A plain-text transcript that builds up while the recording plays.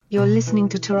You're listening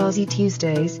to Tarazi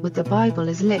Tuesdays with the Bible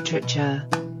as Literature.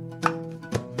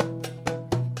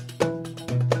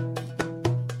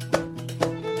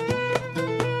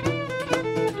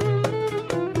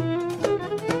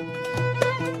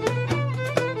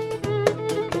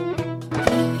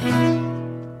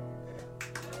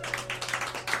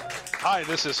 Hi,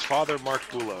 this is Father Mark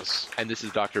Boulos. And this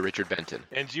is Dr. Richard Benton.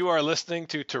 And you are listening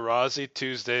to Tarazi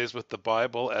Tuesdays with the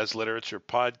Bible as Literature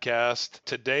podcast.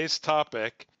 Today's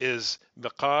topic is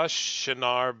Biqah,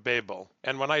 Shinar, Babel.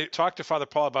 And when I talked to Father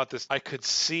Paul about this, I could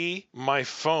see my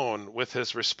phone with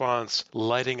his response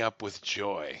lighting up with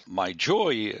joy. My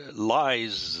joy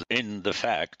lies in the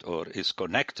fact, or is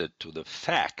connected to the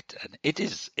fact, and it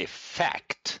is a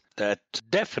fact that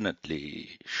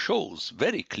definitely shows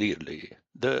very clearly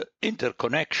the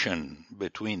interconnection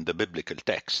between the biblical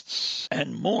texts,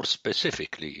 and more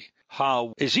specifically,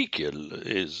 how Ezekiel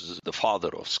is the father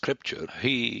of Scripture.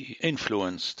 He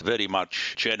influenced very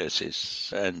much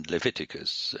Genesis and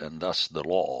Leviticus, and thus the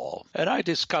law. And I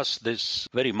discussed this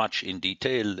very much in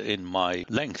detail in my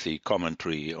lengthy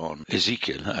commentary on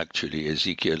Ezekiel. Actually,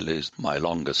 Ezekiel is my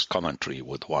longest commentary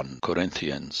with 1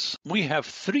 Corinthians. We have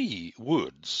three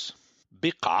words: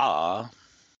 Biqah,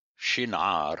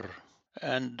 Shinar,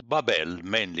 and Babel,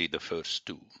 mainly the first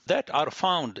two, that are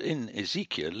found in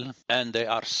Ezekiel, and they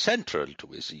are central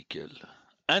to Ezekiel.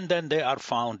 And then they are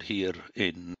found here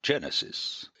in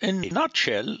Genesis. In a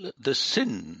nutshell, the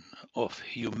sin of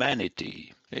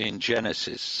humanity in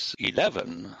Genesis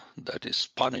 11, that is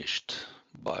punished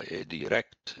by a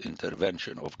direct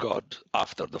intervention of God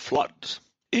after the flood,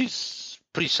 is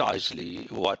precisely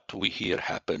what we hear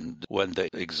happened when the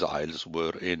exiles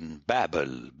were in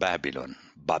Babylon.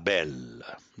 Babel,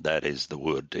 that is the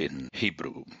word in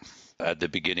Hebrew. At the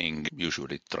beginning,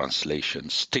 usually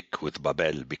translations stick with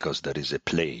Babel because there is a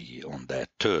play on that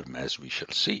term, as we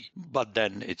shall see. But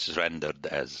then it's rendered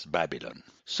as Babylon.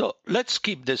 So let's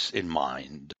keep this in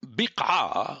mind.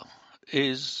 Biqah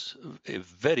is a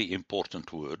very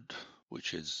important word,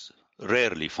 which is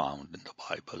rarely found in the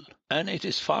Bible. And it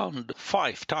is found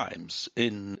 5 times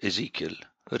in Ezekiel,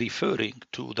 referring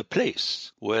to the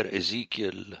place where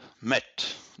Ezekiel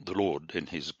met the Lord in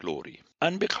his glory.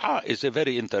 And Biqah is a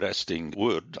very interesting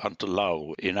word. Until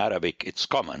now, in Arabic, it's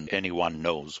common. Anyone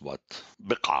knows what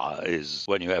Biqah is.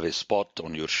 When you have a spot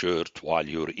on your shirt while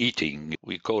you're eating,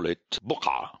 we call it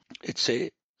buqah. It's a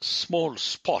small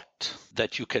spot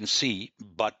that you can see,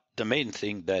 but the main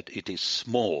thing that it is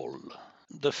small.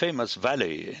 The famous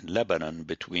valley in Lebanon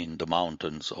between the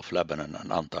mountains of Lebanon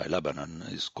and Anti-Lebanon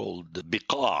is called the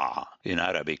Biqah in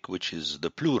Arabic, which is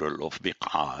the plural of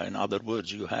Biqah. In other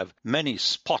words, you have many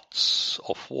spots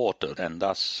of water and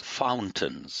thus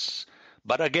fountains.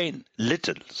 But again,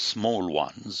 little, small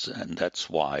ones, and that's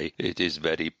why it is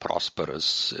very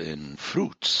prosperous in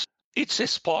fruits. It's a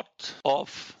spot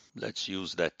of, let's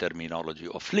use that terminology,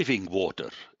 of living water.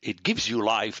 It gives you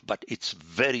life, but it's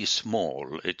very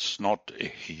small. It's not a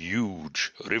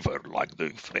huge river like the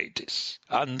Euphrates.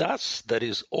 And thus there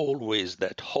is always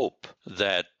that hope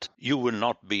that you will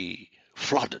not be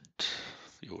flooded.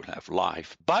 You will have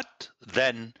life. But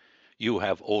then you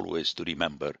have always to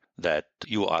remember that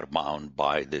you are bound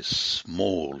by this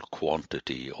small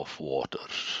quantity of water.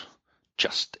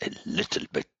 Just a little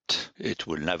bit. It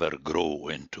will never grow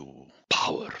into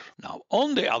power. Now,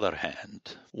 on the other hand,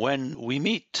 when we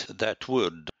meet that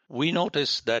word, we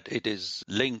notice that it is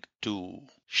linked to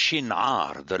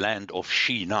Shinar, the land of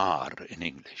Shinar in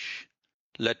English.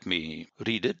 Let me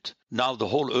read it. Now the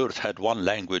whole earth had one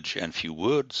language and few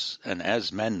words, and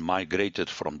as men migrated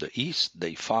from the east,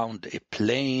 they found a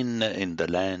plain in the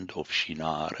land of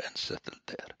Shinar and settled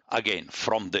there. Again,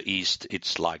 from the east,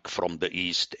 it's like from the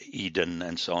east, Eden,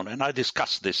 and so on. And I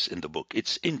discussed this in the book.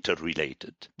 It's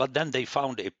interrelated. But then they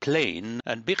found a plain,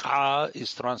 and Biqah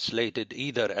is translated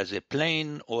either as a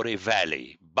plain or a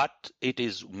valley. But it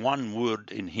is one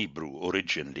word in Hebrew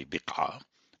originally, Biqah,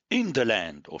 in the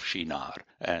land of Shinar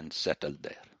and settled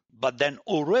there. But then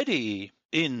already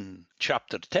in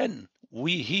chapter 10,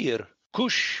 we hear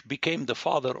Cush became the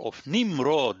father of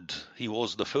Nimrod. He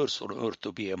was the first on earth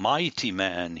to be a mighty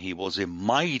man. He was a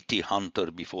mighty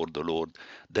hunter before the Lord.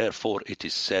 Therefore it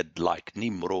is said, like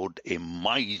Nimrod, a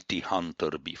mighty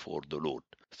hunter before the Lord.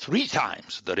 3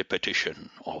 times the repetition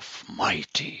of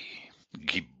mighty,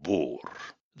 Gibor.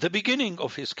 The beginning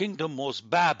of his kingdom was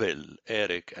Babel,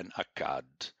 Erech, and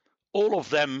Akkad. All of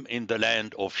them in the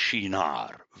land of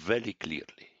Shinar, very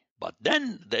clearly. But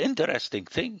then the interesting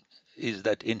thing is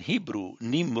that in Hebrew,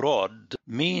 Nimrod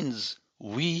means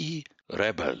we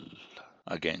rebel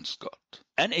against God.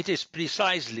 And it is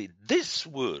precisely this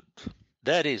word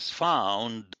that is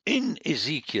found in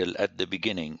Ezekiel at the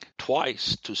beginning,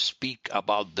 twice to speak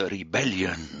about the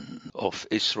rebellion of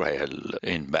Israel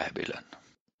in Babylon.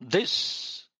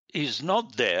 This is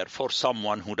not there for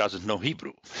someone who doesn't know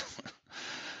Hebrew.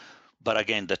 But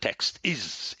again, the text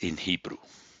is in Hebrew.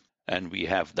 And we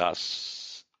have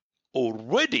thus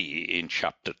already in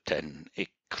chapter 10 a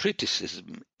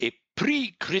criticism, a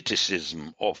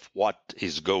pre-criticism of what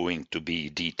is going to be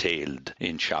detailed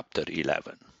in chapter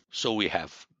 11. So we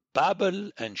have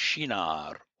Babel and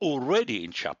Shinar already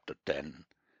in chapter 10,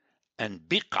 and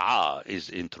Biqah is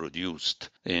introduced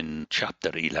in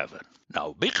chapter 11.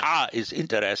 Now, Biqah is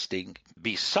interesting.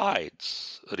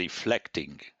 Besides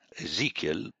reflecting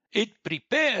Ezekiel, it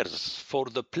prepares for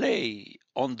the play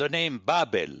on the name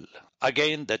Babel,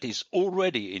 again, that is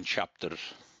already in chapter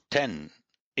 10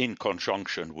 in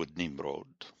conjunction with Nimrod.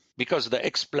 Because the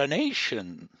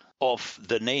explanation of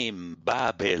the name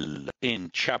Babel in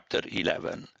chapter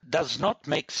 11 does not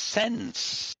make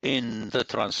sense in the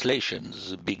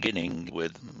translations, beginning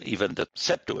with even the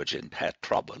Septuagint had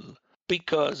trouble.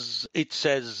 Because it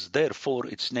says, therefore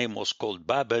its name was called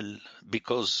Babel,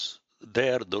 because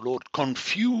there the Lord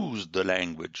confused the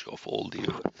language of all the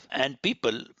earth. And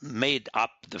people made up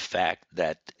the fact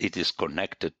that it is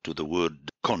connected to the word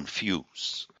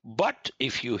confuse. But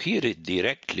if you hear it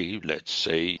directly, let's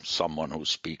say someone who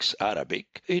speaks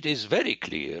Arabic, it is very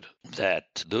clear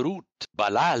that the root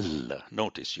balal,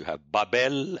 notice you have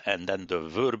Babel and then the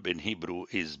verb in Hebrew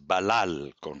is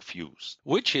balal, confused,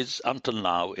 which is until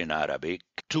now in Arabic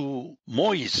to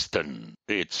moisten.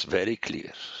 It's very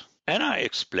clear. And I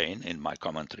explain in my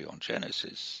commentary on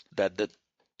Genesis that the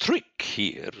trick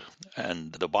here,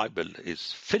 and the Bible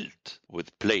is filled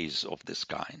with plays of this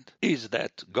kind, is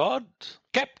that God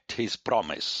kept his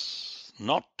promise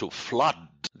not to flood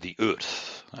the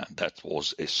earth, and that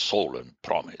was a solemn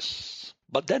promise.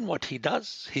 But then what he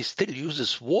does, he still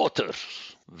uses water,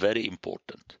 very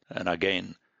important. And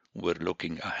again, we're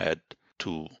looking ahead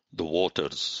to the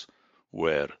waters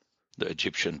where the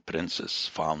Egyptian princess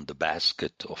found the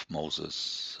basket of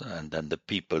Moses, and then the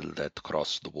people that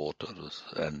crossed the waters,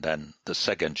 and then the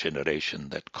second generation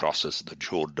that crosses the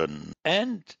Jordan.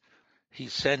 And he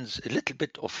sends a little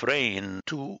bit of rain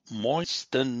to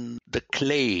moisten the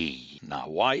clay. Now,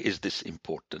 why is this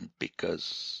important?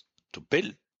 Because to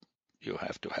build, you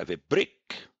have to have a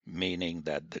brick, meaning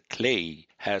that the clay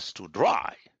has to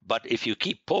dry. But if you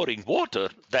keep pouring water,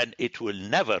 then it will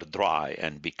never dry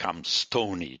and become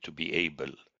stony to be able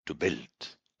to build.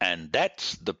 And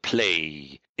that's the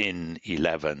play in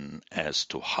 11 as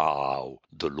to how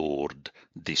the Lord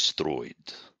destroyed.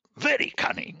 Very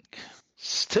cunning,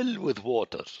 still with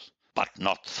water, but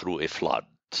not through a flood.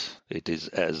 It is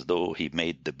as though he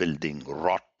made the building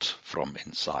rot from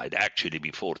inside, actually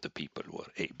before the people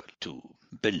were able to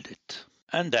build it.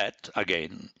 And that,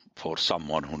 again, for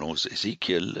someone who knows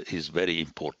Ezekiel, is very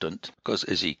important, because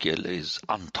Ezekiel is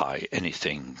anti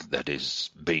anything that is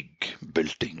big,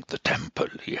 building the temple.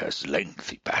 He has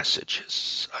lengthy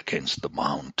passages against the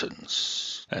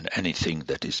mountains, and anything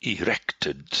that is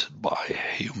erected by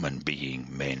a human being,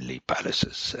 mainly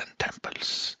palaces and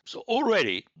temples. So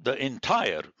already the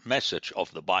entire message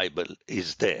of the Bible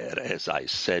is there, as I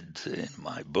said in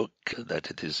my book,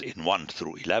 that it is in 1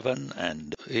 through 11,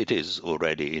 and it is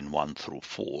already in 1 through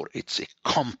 4. It's a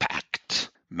compact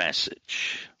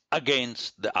message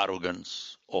against the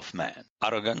arrogance of man.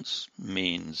 Arrogance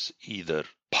means either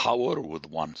power with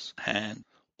one's hand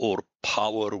or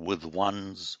power with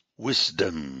one's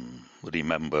wisdom.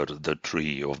 Remember the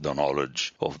tree of the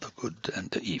knowledge of the good and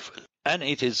the evil. And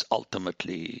it is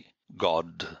ultimately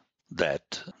God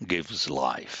that gives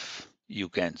life. You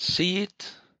can see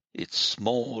it. It's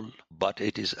small, but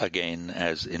it is again,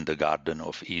 as in the Garden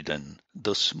of Eden,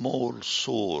 the small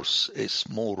source, a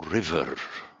small river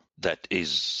that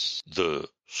is the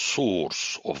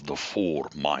source of the 4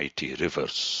 mighty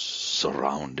rivers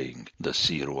surrounding the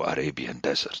Syro-Arabian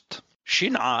desert.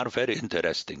 Shinar, very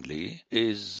interestingly,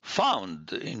 is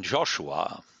found in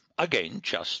Joshua, again,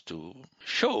 just to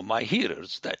show my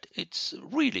hearers that it's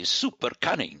really super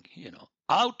cunning,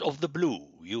 Out of the blue,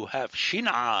 you have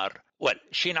Shinar. Well,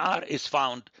 Shinar is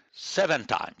found 7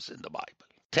 times in the Bible.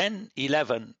 10,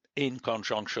 11 in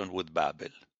conjunction with Babel.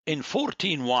 In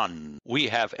 14:1, we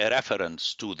have a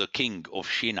reference to the king of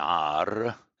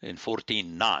Shinar in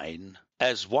 14:9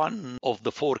 as one of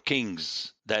the 4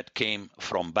 kings that came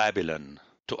from Babylon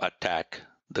to attack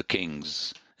the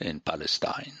kings in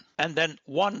Palestine. And then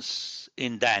once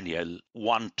in Daniel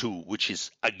 1:2, which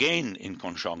is again in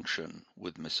conjunction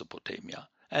with Mesopotamia.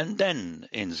 And then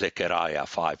in Zechariah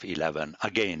 5:11,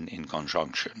 again in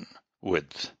conjunction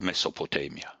with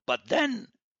Mesopotamia. But then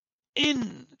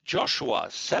in Joshua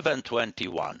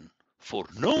 7:21, for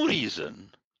no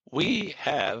reason, we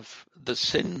have the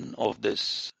sin of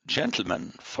this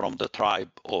gentleman from the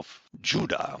tribe of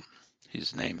Judah.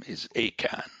 His name is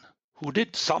Achan, who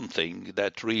did something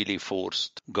that really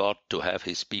forced God to have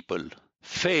his people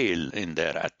fail in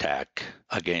their attack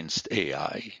against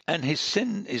Ai. And his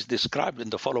sin is described in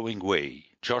the following way.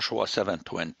 Joshua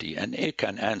 7:20, and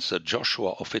Achan answered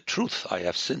Joshua, of a truth I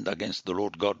have sinned against the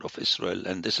Lord God of Israel,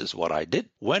 and this is what I did.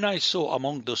 When I saw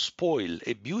among the spoil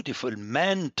a beautiful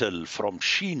mantle from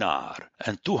Shinar,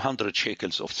 and 200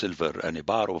 shekels of silver, and a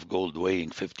bar of gold weighing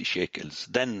 50 shekels,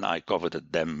 then I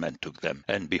coveted them and took them,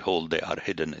 and behold, they are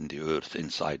hidden in the earth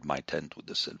inside my tent with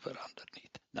the silver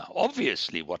underneath. Now,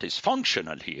 obviously, what is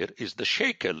functional here is the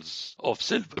shekels of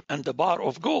silver and the bar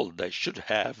of gold. They should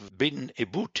have been a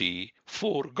booty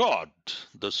for God,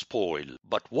 the spoil.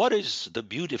 But what is the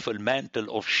beautiful mantle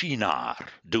of Shinar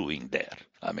doing there?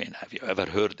 I mean, have you ever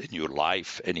heard in your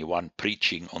life anyone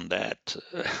preaching on that?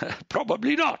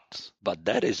 Probably not. But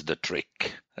that is the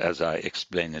trick, as I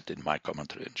explain it in my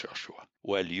commentary on Joshua.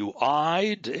 Well, you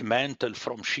eyed a mantle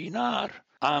from Shinar.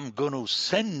 I'm going to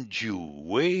send you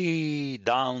way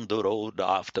down the road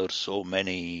after so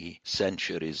many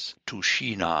centuries to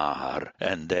Shinar,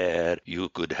 and there you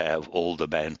could have all the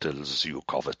mantles you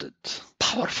coveted.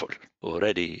 Powerful.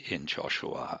 Already in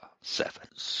Joshua 7.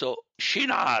 So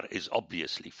Shinar is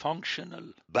obviously functional.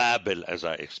 Babel, as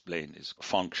I explained, is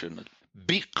functional.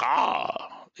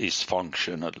 Biqah is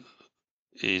functional.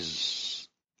 Is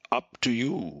up to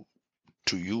you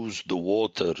to use the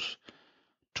water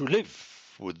to live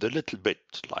with a little bit,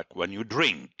 like when you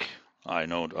drink. I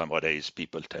know nowadays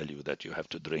people tell you that you have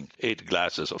to drink 8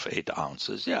 glasses of 8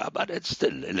 ounces. Yeah, but it's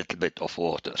still a little bit of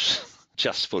water,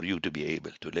 just for you to be able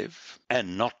to live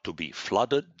and not to be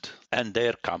flooded. And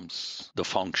there comes the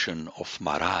function of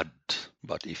marad.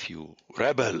 But if you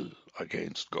rebel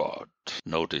against God,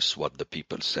 notice what the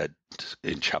people said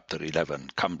in chapter 11.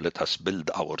 Come, let us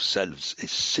build ourselves a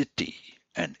city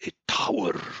and a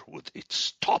tower with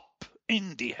its top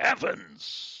in the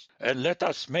heavens, and let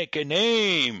us make a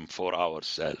name for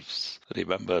ourselves.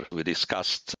 Remember, we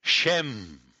discussed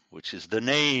Shem, which is the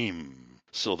name.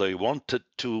 So they wanted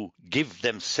to give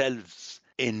themselves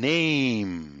a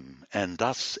name and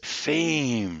thus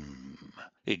fame,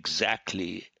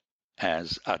 exactly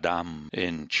as Adam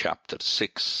in chapter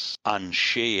 6,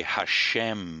 Anshe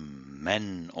Hashem,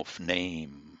 men of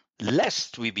name,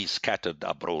 lest we be scattered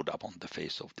abroad upon the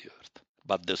face of the earth.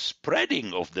 But the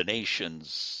spreading of the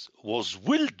nations was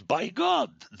willed by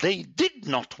God. They did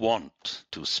not want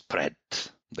to spread.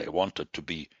 They wanted to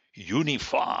be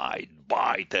unified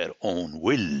by their own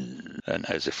will. And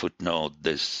as a footnote,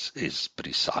 this is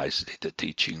precisely the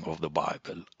teaching of the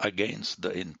Bible against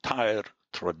the entire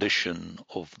tradition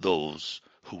of those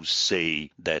who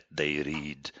say that they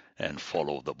read and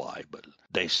follow the Bible.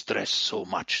 They stress so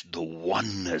much the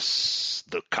oneness,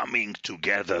 the coming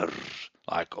together,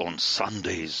 like on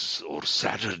Sundays or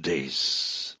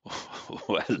Saturdays.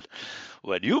 Well,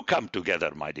 when you come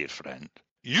together, my dear friend,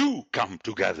 you come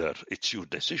together. It's your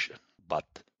decision. But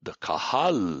the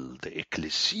kahal, the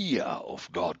ecclesia of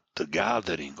God, the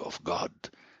gathering of God,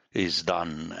 is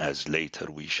done, as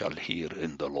later we shall hear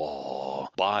in the law,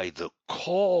 by the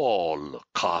call,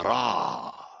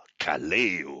 kara,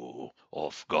 kaleo,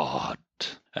 of God.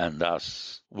 And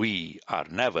thus, we are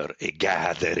never a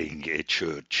gathering, a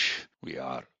church. We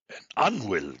are an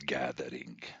unwill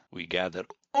gathering. We gather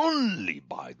only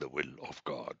by the will of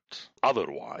God.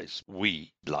 Otherwise,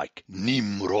 we, like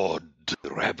Nimrod,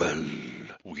 rebel.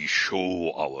 We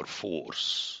show our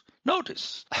force.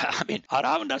 Notice,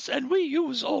 around us, and we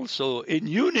use also in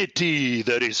unity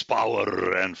there is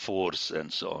power and force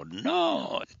and so on.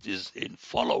 No, it is in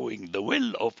following the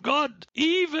will of God.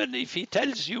 Even if he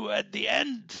tells you at the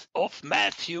end of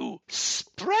Matthew,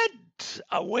 spread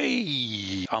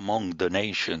away among the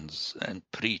nations and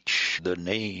preach the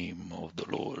name of the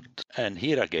Lord. And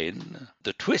here again,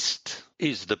 the twist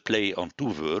is the play on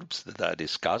 2 verbs that I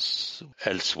discuss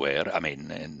elsewhere.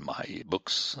 In my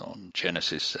books on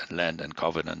Genesis and Land and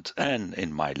Covenant, and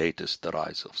in my latest The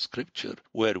Rise of Scripture,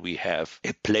 where we have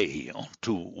a play on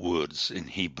 2 words in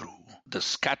Hebrew, the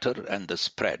scatter and the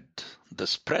spread. The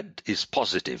spread is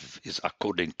positive, is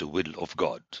according to will of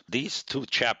God. These 2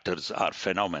 chapters are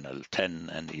phenomenal, 10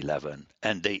 and 11,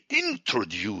 and they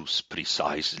introduce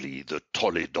precisely the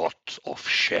Toledot of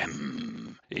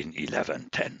Shem in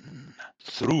 11:10,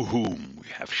 through whom we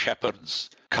have shepherds,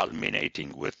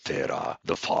 culminating with Terah,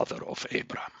 the father of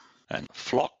Abraham. And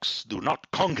flocks do not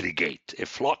congregate. A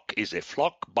flock is a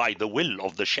flock by the will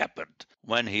of the shepherd.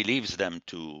 When he leaves them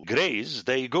to graze,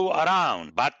 they go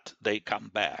around, but they come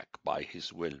back by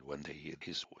his will when they hear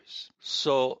his voice.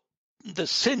 So the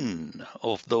sin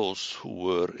of those who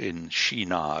were in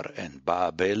Shinar and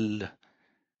Babel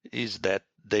is that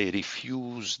they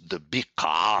refused the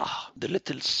Biqah, the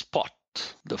little spot,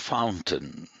 the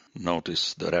fountain.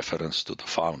 Notice the reference to the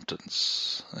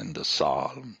fountains in the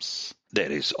Psalms. There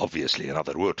is obviously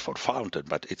another word for fountain,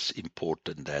 but it's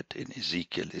important that in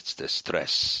Ezekiel it's the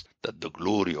stress that the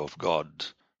glory of God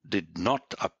did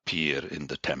not appear in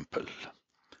the temple.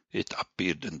 It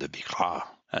appeared in the Biqah.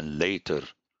 And later,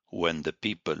 when the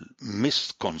people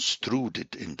misconstrued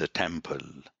it in the temple,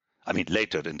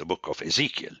 later in the book of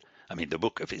Ezekiel, the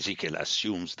book of Ezekiel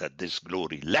assumes that this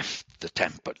glory left the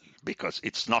temple because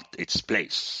it's not its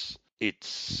place.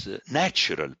 Its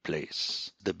natural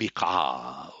place, the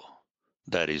Biqah.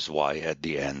 That is why at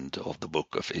the end of the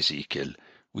book of Ezekiel,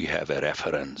 we have a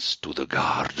reference to the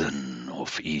Garden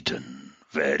of Eden.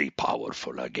 Very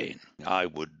powerful again. I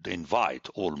would invite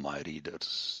all my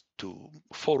readers to,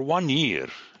 for 1 year,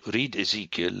 read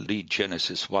Ezekiel, read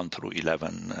Genesis 1 through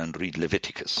 11, and read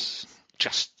Leviticus.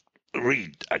 Just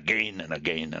read again and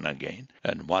again and again,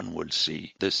 and one will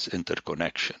see this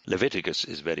interconnection. Leviticus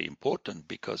is very important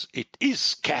because it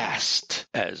is cast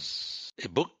as a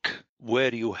book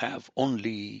where you have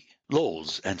only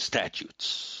laws and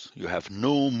statutes. You have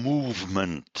no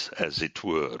movement, as it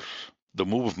were. The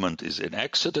movement is in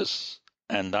Exodus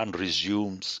and then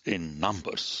resumes in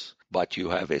Numbers. But you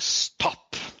have a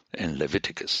stop in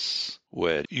Leviticus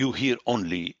where you hear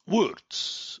only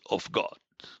words of God.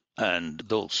 And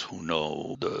those who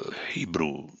know the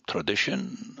Hebrew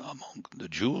tradition among the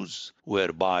Jews,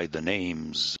 whereby the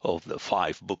names of the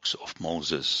 5 books of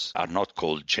Moses are not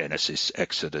called Genesis,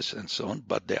 Exodus, and so on,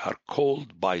 but they are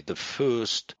called by the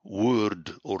first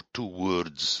word or 2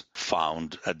 words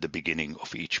found at the beginning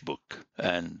of each book.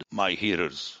 And my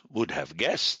hearers would have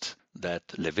guessed that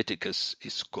Leviticus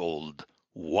is called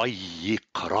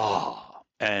Vayikra,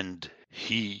 and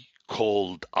he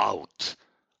called out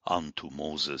unto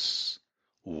Moses,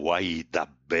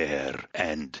 Vaydaber,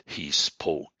 and he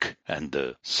spoke, and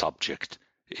the subject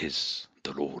is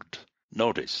the Lord.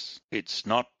 Notice, it's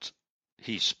not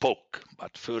he spoke,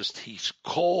 but first he's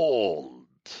called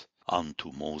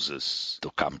unto Moses to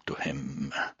come to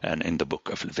him. And in the book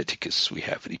of Leviticus, we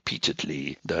have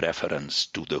repeatedly the reference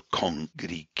to the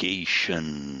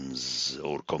congregations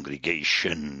or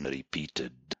congregation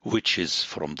repeated, which is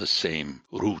from the same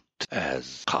root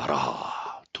as kara,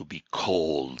 to be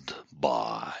called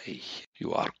by.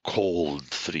 You are called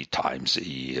 3 times a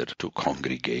year to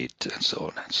congregate, and so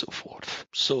on and so forth.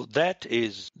 So that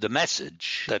is the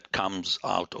message that comes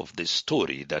out of this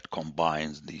story that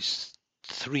combines these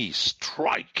 3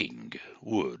 striking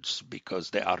words, because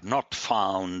they are not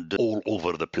found all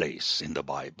over the place in the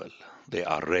Bible. They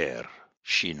are rare.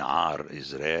 Shinar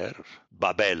is rare.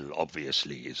 Babel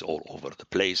obviously is all over the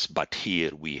place, but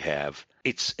here we have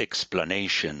its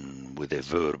explanation with a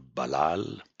verb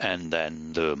balal, and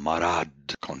then the marad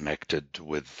connected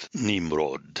with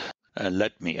Nimrod. And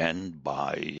let me end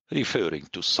by referring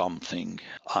to something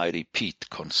I repeat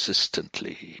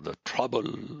consistently. The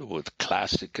trouble with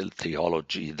classical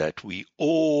theology that we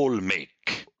all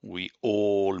make,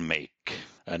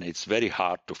 and it's very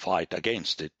hard to fight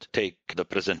against it. Take the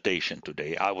presentation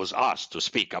today. I was asked to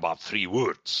speak about 3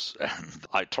 words, and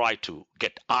I try to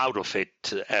get out of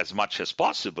it as much as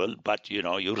possible, but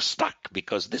you're stuck,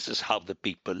 because this is how the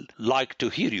people like to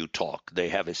hear you talk. They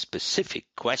have a specific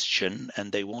question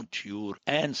and they want your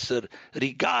answer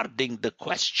regarding the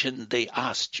question they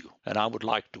asked you. And I would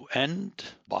like to end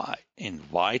by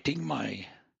inviting my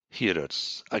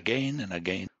hearers again and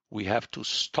again. We have to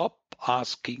stop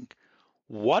asking,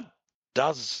 what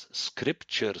does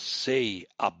Scripture say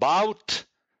about,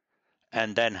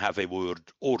 and then have a word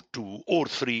or 2 or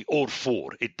 3 or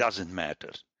 4. It doesn't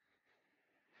matter.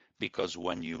 Because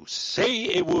when you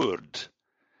say a word,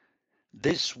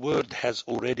 this word has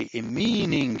already a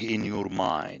meaning in your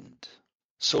mind.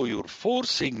 So you're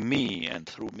forcing me, and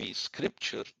through me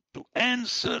Scripture, to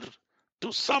answer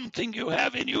to something you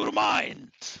have in your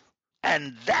mind.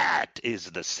 And that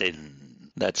is the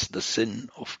sin. That's the sin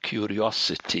of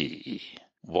curiosity.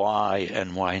 Why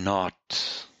and why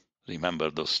not?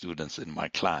 Remember those students in my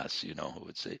class, who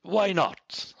would say, why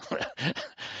not?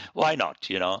 Why not?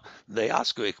 They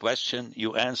ask you a question,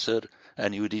 you answer,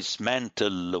 and you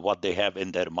dismantle what they have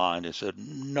in their mind. You said,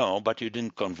 no, but you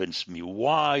didn't convince me.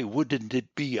 Why wouldn't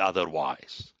it be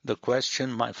otherwise? The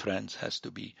question, my friends, has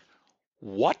to be,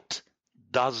 what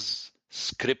does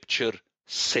Scripture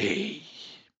say?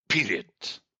 period.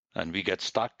 And we get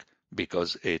stuck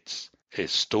because it's a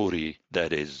story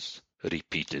that is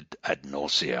repeated ad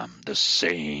nauseam, the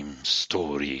same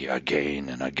story again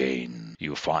and again.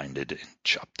 You find it in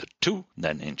chapter 2,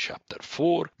 then in chapter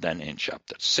 4, then in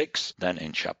chapter 6, then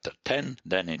in chapter 10,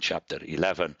 then in chapter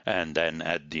 11, and then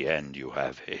at the end you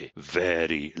have a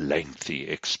very lengthy,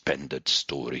 expended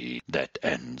story that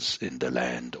ends in the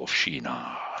land of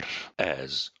Shinar,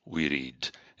 as we read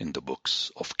in the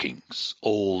books of Kings.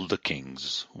 All the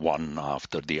kings, one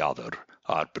after the other,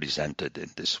 are presented in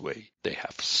this way. They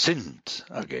have sinned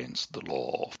against the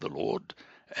law of the Lord.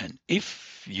 And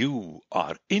if you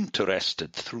are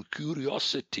interested through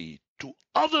curiosity to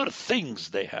other things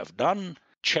they have done,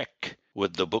 check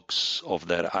with the books of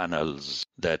their annals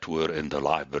that were in the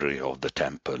library of the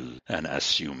temple and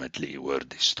assumedly were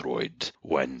destroyed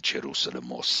when Jerusalem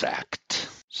was sacked.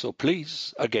 So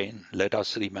please, again, let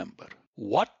us remember,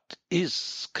 what is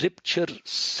Scripture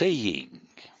saying?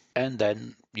 And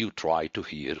then you try to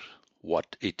hear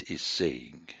what it is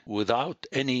saying without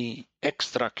any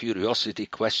extra curiosity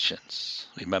questions.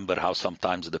 Remember how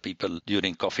sometimes the people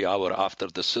during coffee hour after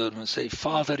the sermon say,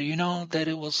 Father,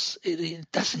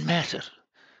 it doesn't matter.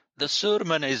 The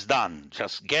sermon is done.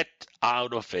 Just get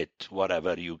out of it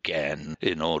whatever you can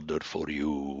in order for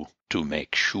you to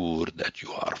make sure that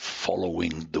you are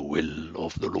following the will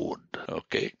of the Lord.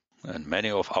 Okay? And many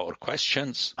of our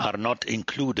questions are not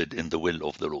included in the will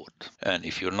of the Lord. And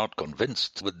if you're not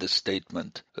convinced with this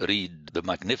statement, read the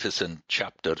magnificent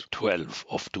chapter 12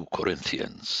 of 2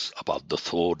 Corinthians about the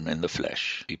thorn in the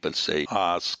flesh. People say,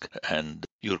 ask and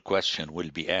your question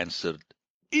will be answered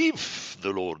if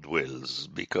the Lord wills,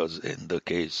 because in the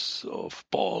case of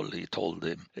Paul, he told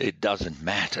him, it doesn't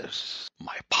matter.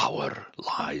 My power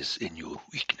lies in your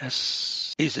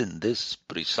weakness. Isn't this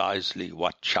precisely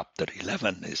what chapter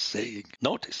 11 is saying?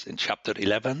 Notice in chapter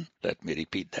 11, let me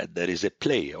repeat that, there is a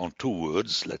play on two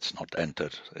words. Let's not enter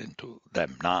into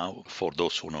them now. For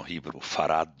those who know Hebrew,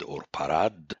 farad or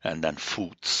parad, and then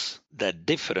futs, that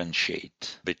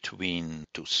differentiate between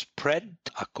to spread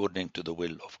according to the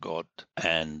will of God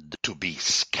and to be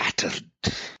scattered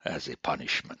as a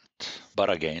punishment. But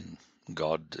again,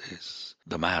 God is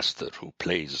the master who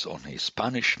plays on his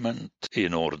punishment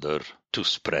in order to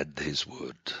spread his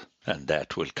word. And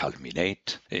that will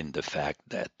culminate in the fact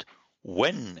that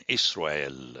when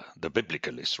Israel, the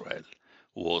biblical Israel,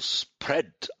 was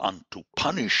spread unto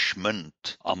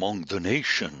punishment among the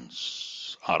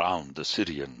nations around the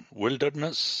Syrian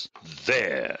wilderness,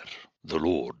 there the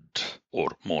Lord, or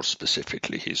more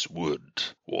specifically his word,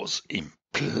 was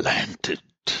implanted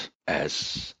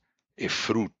as a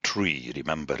fruit tree,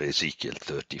 remember Ezekiel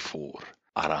 34,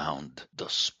 around the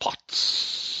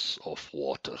spots of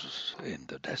water in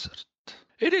the desert.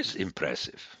 It is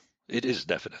impressive. It is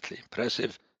definitely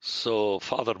impressive. So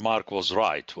Father Mark was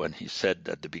right when he said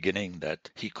at the beginning that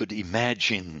he could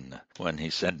imagine when he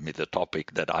sent me the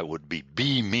topic that I would be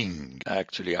beaming.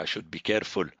 Actually, I should be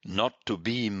careful not to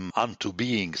beam unto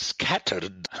being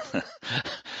scattered,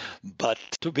 but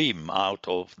to beam out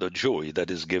of the joy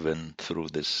that is given through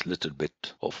this little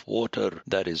bit of water.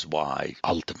 That is why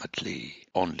ultimately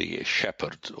only a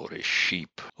shepherd or a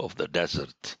sheep of the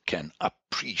desert can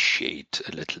appreciate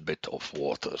a little bit of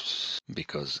water,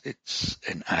 because it's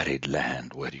an arid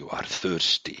land where you are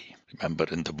thirsty. Remember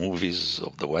in the movies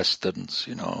of the westerns,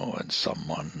 and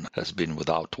someone has been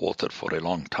without water for a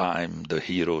long time, the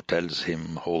hero tells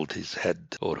him, hold his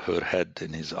head or her head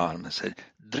in his arm and say,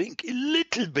 drink a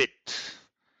little bit,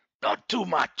 not too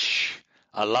much.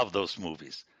 I love those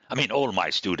movies. I mean, all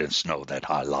my students know that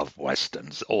I love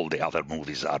westerns. All the other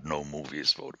movies are no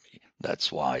movies for me.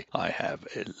 That's why I have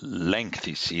a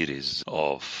lengthy series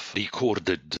of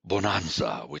recorded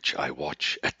bonanza, which I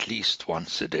watch at least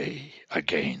once a day,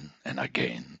 again and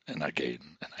again and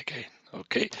again and again.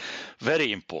 Okay?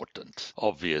 Very important.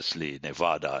 Obviously,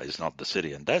 Nevada is not the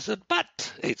Syrian desert,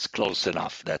 but it's close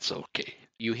enough. That's okay.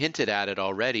 You hinted at it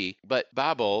already, but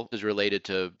Babel is related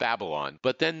to Babylon.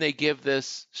 But then they give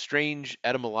this strange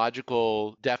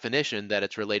etymological definition that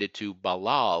it's related to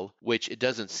Balal, which it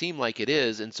doesn't seem like it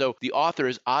is. And so the author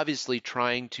is obviously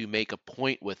trying to make a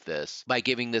point with this by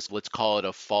giving this, let's call it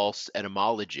a false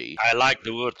etymology. I like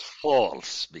the word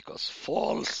false, because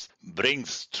false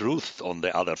brings truth on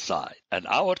the other side. And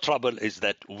our trouble is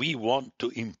that we want to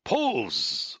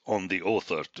impose on the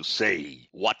author to say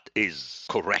what is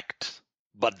correct.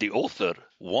 But the author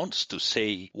wants to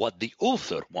say what the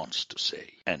author wants to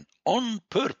say. And on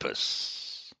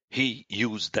purpose, he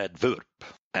used that verb.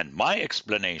 And my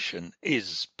explanation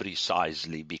is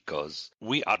precisely because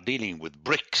we are dealing with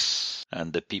bricks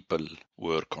and the people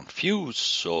were confused.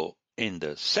 So in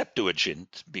the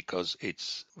Septuagint because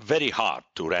it's very hard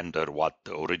to render what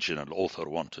the original author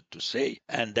wanted to say.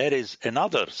 And there is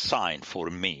another sign for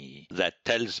me that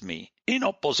tells me, in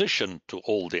opposition to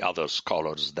all the other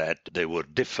scholars, that they were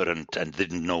different and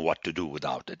didn't know what to do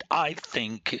without it. I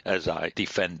think, as I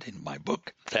defend in my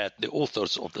book, that the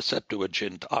authors of the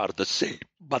Septuagint are the same,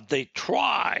 but they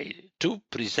try to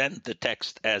present the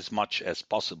text as much as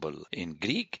possible in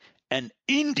Greek, and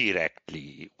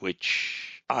indirectly,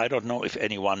 which I don't know if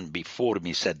anyone before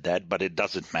me said that, but it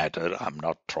doesn't matter. I'm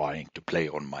not trying to play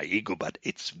on my ego, but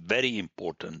it's very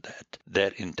important that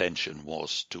their intention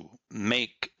was to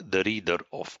make the reader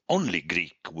of only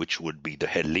Greek, which would be the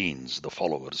Hellenes, the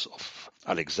followers of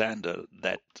Alexander,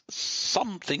 that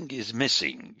something is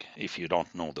missing if you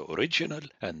don't know the original.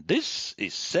 And this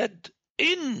is said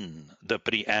in the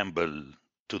preamble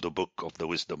to the book of the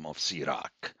Wisdom of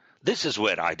Sirach. This is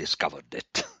where I discovered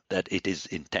it, that it is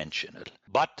intentional.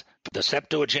 But the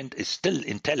Septuagint is still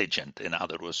intelligent, in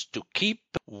other words, to keep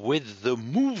with the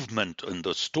movement in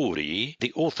the story.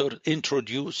 The author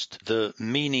introduced the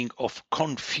meaning of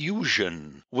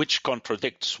confusion, which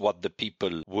contradicts what the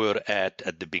people were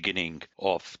at the beginning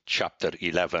of chapter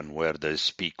 11, where they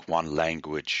speak one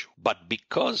language. But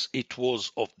because it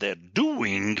was of their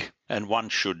doing, and one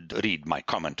should read my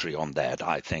commentary on that.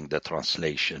 I think the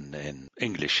translation in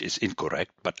English is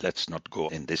incorrect, but let's not go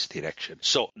in this direction.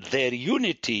 So their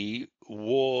unity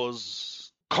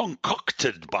was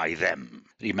concocted by them.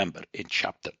 Remember, in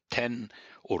chapter 10,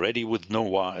 already with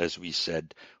Noah, as we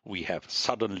said, we have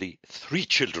suddenly 3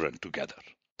 children together.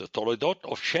 The Toledot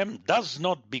of Shem does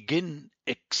not begin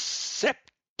except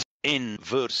in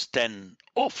verse 10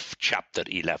 of chapter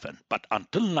 11. But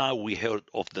until now, we heard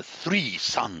of the 3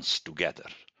 sons together.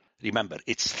 Remember,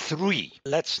 it's 3.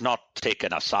 Let's not take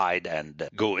an aside and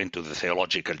go into the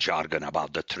theological jargon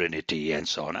about the Trinity and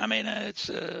so on. I mean, it's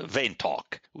vain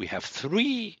talk. We have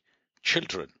 3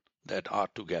 children that are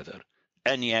together.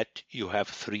 And yet you have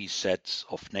 3 sets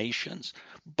of nations.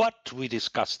 But we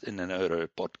discussed in an earlier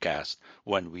podcast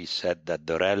when we said that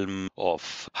the realm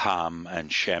of Ham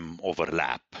and Shem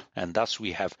overlap. And thus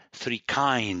we have 3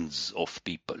 kinds of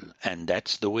people. And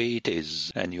that's the way it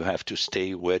is. And you have to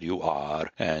stay where you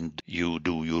are and you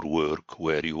do your work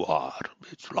where you are.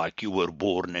 It's like you were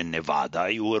born in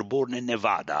Nevada. You were born in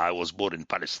Nevada. I was born in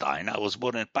Palestine. I was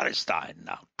born in Palestine.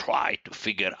 Now try to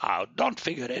figure out. Don't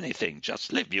figure anything.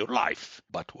 Just live your life.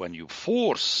 But when you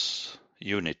force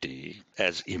unity,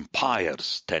 as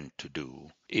empires tend to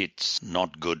do, it's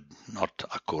not good, not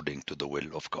according to the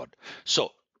will of God.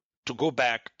 So, to go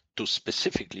back to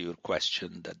specifically your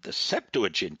question, that the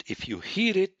Septuagint, if you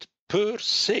hear it per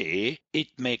se, it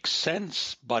makes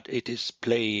sense, but it is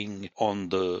playing on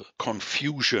the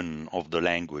confusion of the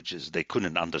languages. They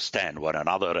couldn't understand one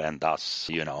another, and thus,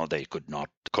 they could not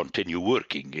continue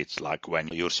working. It's like when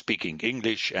you're speaking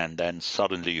English and then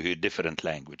suddenly you hear different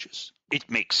languages. It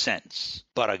makes sense.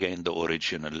 But again, the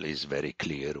original is very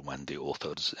clear when the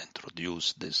authors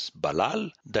introduced this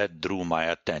balal that drew my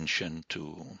attention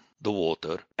to the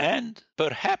water. And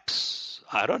perhaps,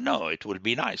 I don't know, it will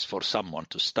be nice for someone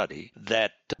to study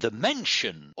that the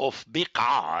mention of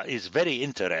Biqah is very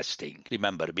interesting.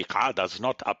 Remember, Biqah does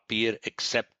not appear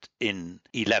except in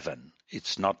 11.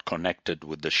 It's not connected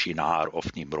with the Shinar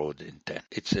of Nimrod in 10.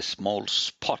 It's a small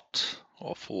spot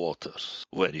of waters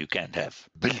where you can't have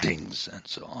buildings and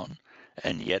so on.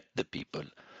 And yet the people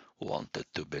wanted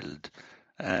to build.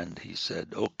 And he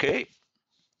said, okay,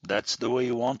 that's the way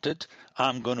you want it.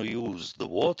 I'm going to use the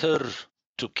water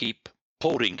to keep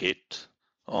pouring it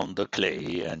on the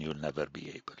clay, and you'll never be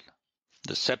able.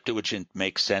 The Septuagint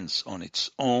makes sense on its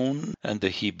own, and the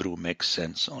Hebrew makes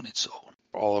sense on its own.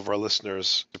 All of our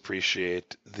listeners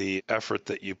appreciate the effort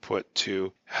that you put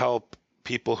to help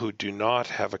people who do not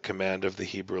have a command of the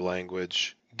Hebrew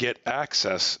language get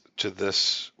access to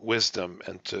this wisdom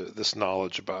and to this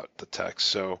knowledge about the text.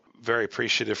 So very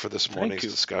appreciative for this morning's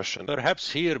discussion.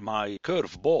 Perhaps here my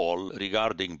curveball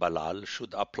regarding Balal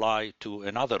should apply to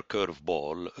another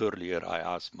curveball. Earlier I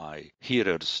asked my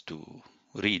hearers to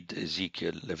read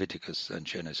Ezekiel, Leviticus, and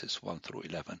Genesis 1 through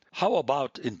 11. How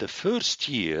about in the first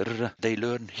year they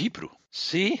learn Hebrew?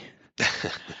 See?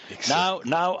 Exactly.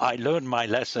 Now I learned my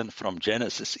lesson from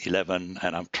Genesis 11,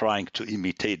 and I'm trying to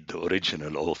imitate the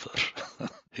original author.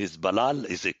 His Balal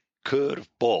is a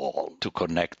curveball to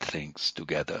connect things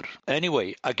together.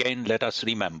 Anyway, again, let us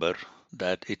remember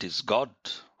that it is God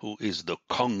who is the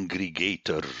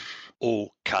congregator,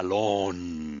 O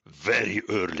Kalon, very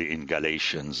early in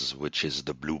Galatians, which is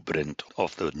the blueprint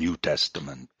of the New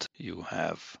Testament. You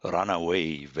have run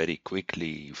away very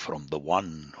quickly from the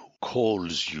one who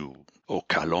calls you. or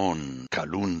kalon,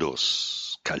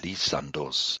 kalundos,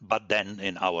 kalisandos. But then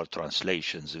in our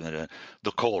translations,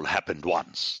 the call happened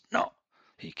once. No,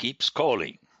 he keeps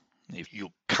calling. If you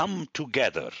come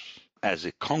together as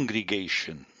a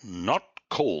congregation not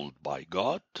called by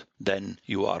God, then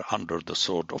you are under the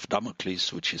sword of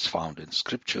Damocles, which is found in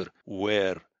Scripture,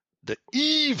 where the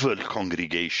evil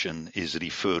congregation is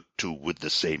referred to with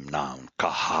the same noun,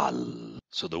 kahal.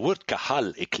 So the word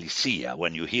kahal, ecclesia,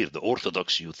 when you hear the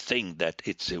Orthodox, you think that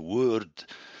it's a word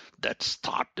that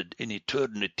started in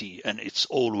eternity and it's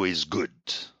always good.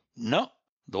 No,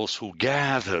 those who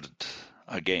gathered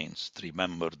against,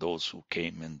 remember those who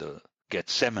came in the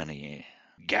Gethsemane,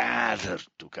 gathered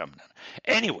to come.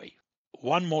 Anyway,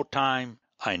 one more time,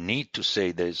 I need to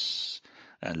say this,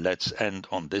 and let's end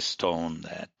on this tone,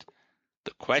 that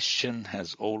the question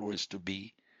has always to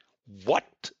be,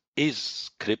 what is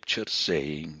Scripture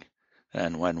saying?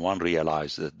 And when one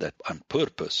realizes that on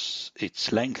purpose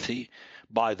it's lengthy,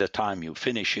 by the time you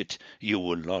finish it, you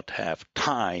will not have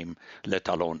time, let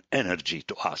alone energy,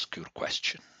 to ask your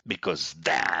question. Because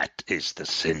that is the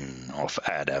sin of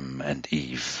Adam and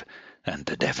Eve and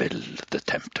the devil, the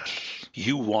tempter.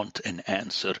 You want an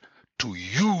answer to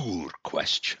your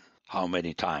question. How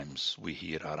many times we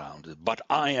hear around it, but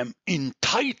I am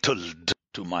entitled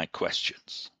to my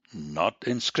questions. Not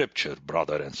in Scripture,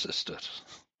 brother and sister.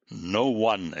 No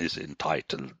one is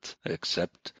entitled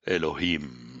except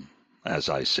Elohim, as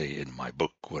I say in my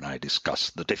book when I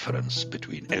discuss the difference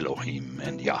between Elohim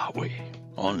and Yahweh.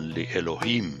 Only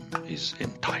Elohim is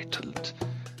entitled,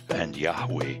 and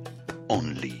Yahweh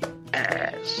only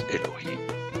as Elohim.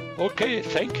 Okay,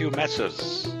 thank you,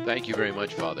 Messrs. Thank you very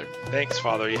much, Father. Thanks,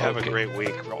 Father. You have a great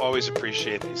week. We'll always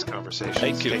appreciate these conversations.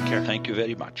 Thank you. Take care. Thank you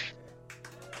very much.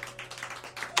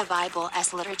 The Bible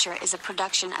as Literature is a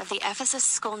production of the Ephesus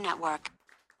School Network.